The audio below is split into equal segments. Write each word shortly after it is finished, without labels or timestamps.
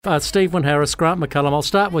Steve Wyn-Harris, Grant McCallum. I'll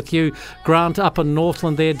start with you, Grant, up in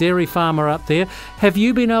Northland there, dairy farmer up there. Have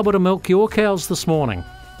you been able to milk your cows this morning?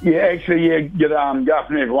 Good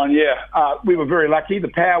afternoon, everyone. We were very lucky. The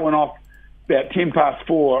power went off about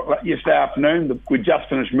 4:10 yesterday afternoon. We just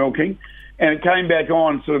finished milking, and it came back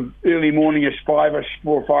on sort of early morning-ish, 4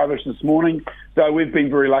 or 5-ish this morning. So we've been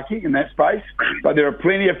very lucky in that space. But there are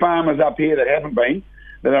plenty of farmers up here that haven't been,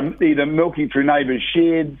 that are either milking through neighbours'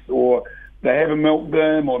 sheds, or they haven't milked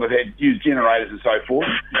them, or they've had used generators and so forth.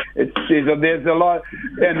 There's a lot,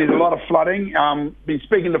 and there's a lot of flooding. Been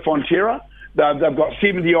speaking to Fonterra. They've got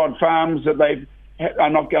 70-odd farms that they are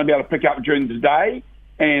not going to be able to pick up during the day,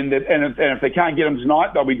 and if they can't get them tonight,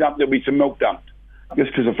 there'll be some milk dumped just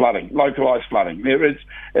because of flooding, localised flooding.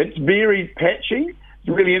 It's very patchy. It's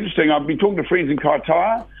really interesting. I've been talking to friends in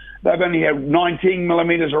Kaitaia. They've only had 19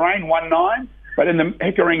 millimetres of rain, 19. But in the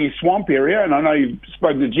Hikarangi swamp area, and I know you've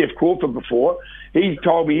spoken to Jeff Crawford before, he's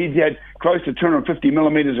told me he's had close to 250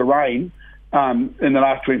 millimetres of rain in the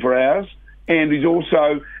last 24 hours. And he's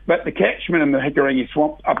also, but the catchment in the Hikarangi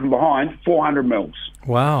swamp up and behind, 400 mils.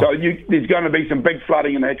 Wow. So there's going to be some big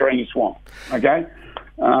flooding in the Hikarangi swamp, okay?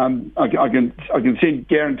 I can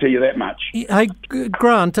guarantee you that much. Hey,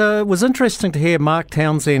 Grant, it was interesting to hear Mark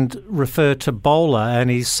Townsend refer to bowler,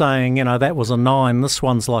 and he's saying, that was a 9, this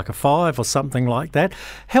one's like a 5 or something like that.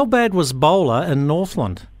 How bad was bowler in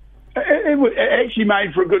Northland? It actually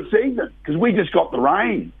made for a good season because we just got the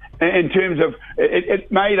rain. In terms of,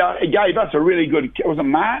 it gave us a really good, it was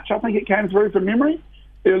in March, I think it came through from memory,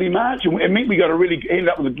 early March, and it meant we ended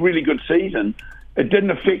up with a really good season. It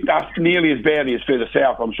didn't affect us nearly as badly as further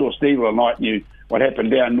south. I'm sure Steve and I knew what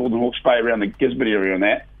happened down Northern Hawke's Bay around the Gisborne area and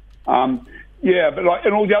that. But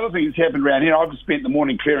and all the other things that's happened around here, I've spent the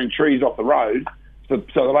morning clearing trees off the road so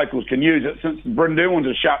the locals can use it, since the Brindewans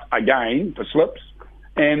are shut again for slips.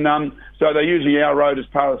 And so they're using our road as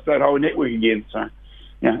part of the state highway network again. So,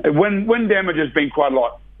 wind damage has been quite a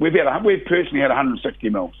lot. We've personally had 160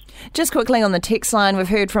 mils. Just quickly on the text line, we've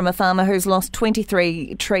heard from a farmer who's lost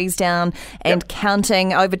 23 trees down and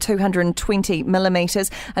counting, over 220 millimetres.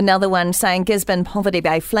 Another one saying Gisborne, Poverty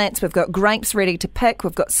Bay Flats, we've got grapes ready to pick,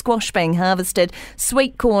 we've got squash being harvested,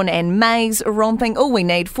 sweet corn and maize romping. All we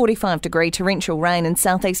need, 45-degree torrential rain and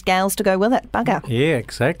southeast gales to go with it. Bugger. Yeah,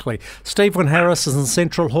 exactly. Steve Wyn-Harris is in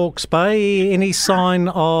Central Hawke's Bay. Any sign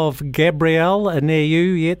of Gabrielle near you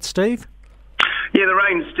yet, Steve? Yeah, the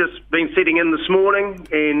rain's just been setting in this morning,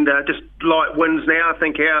 and just light winds now. I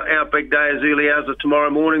think our big day is early hours of tomorrow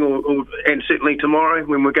morning, and certainly tomorrow,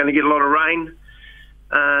 when we're going to get a lot of rain.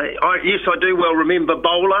 I do well remember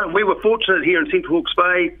bowler. We were fortunate here in Central Hawke's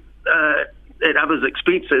Bay, at others'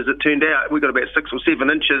 expense, as it turned out. We got about 6 or 7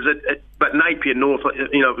 inches, but Napier North,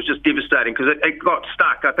 it was just devastating because it got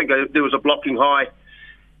stuck. I think there was a blocking high,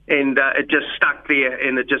 and it just stuck there,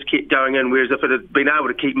 and it just kept going in. Whereas if it had been able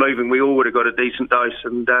to keep moving, we all would have got a decent dose,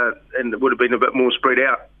 and it would have been a bit more spread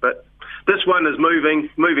out. But this one is moving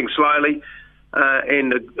slowly,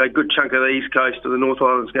 and a good chunk of the east coast of the North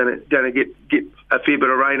Island is going to get a fair bit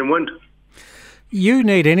of rain and wind. You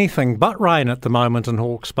need anything but rain at the moment in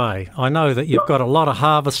Hawke's Bay. I know that you've got a lot of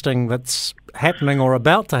harvesting that's happening or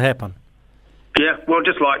about to happen. Yeah, well,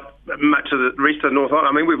 just like much of the rest of the North Island.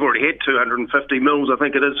 I mean, we've already had 250 mils, I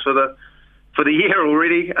think it is, for the year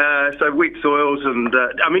already. So wet soils and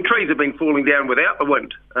trees have been falling down without the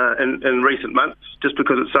wind in recent months, just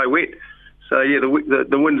because it's so wet. So yeah,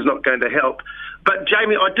 the wind's not going to help. But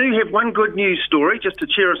Jamie, I do have one good news story just to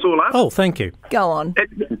cheer us all up. Oh, thank you. Go on.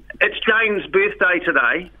 It's Jane's birthday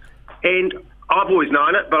today, and I've always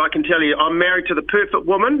known it, but I can tell you, I'm married to the perfect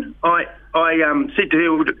woman. I said to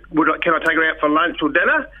her, can I take her out for lunch or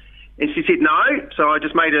dinner? And she said no, so I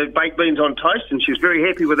just made her baked beans on toast, and she was very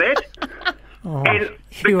happy with that. And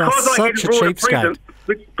because I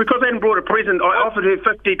hadn't brought a present, I offered her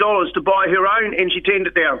 $50 to buy her own, and she turned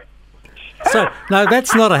it down. So, no,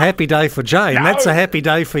 that's not a happy day for Jane. No. That's a happy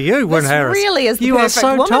day for you, Wyn-Harris. This really is the perfect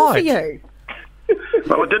woman for you.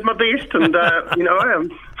 Well, I did my best, and,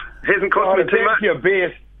 it hasn't cost me too much. Your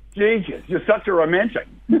best. Jesus, you're such a romantic.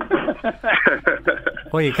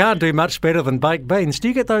 Well, you can't do much better than baked beans. Do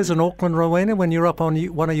you get those in Auckland, Rowena, when you're up on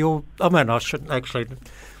one of your... I mean, I shouldn't actually...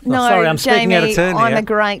 No, sorry, I'm Jamie, speaking out of turn here. I'm a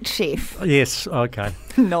great chef. Yes, okay.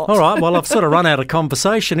 Not. All right, well, I've sort of run out of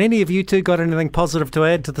conversation. Any of you two got anything positive to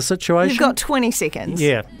add to the situation? You've got 20 seconds.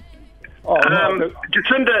 Yeah.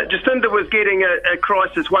 Jacinda was getting a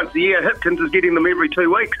crisis once a year. Hipkins is getting them every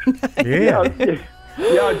 2 weeks. Yeah.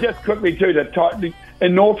 Just quickly too,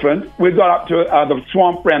 in Northland, we've got up to the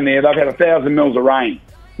swamp around there. They've had 1,000 mils of rain,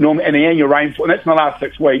 and the annual rainfall, and that's in the last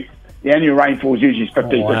 6 weeks. The annual rainfall is usually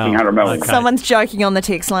 1,500 mil. Okay. Someone's joking on the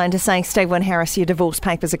text line to say, Steve Wyn-Harris, your divorce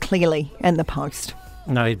papers are clearly in the post.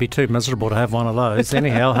 No, he'd be too miserable to have one of those.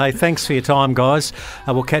 Anyhow, hey, thanks for your time, guys.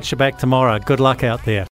 We'll catch you back tomorrow. Good luck out there.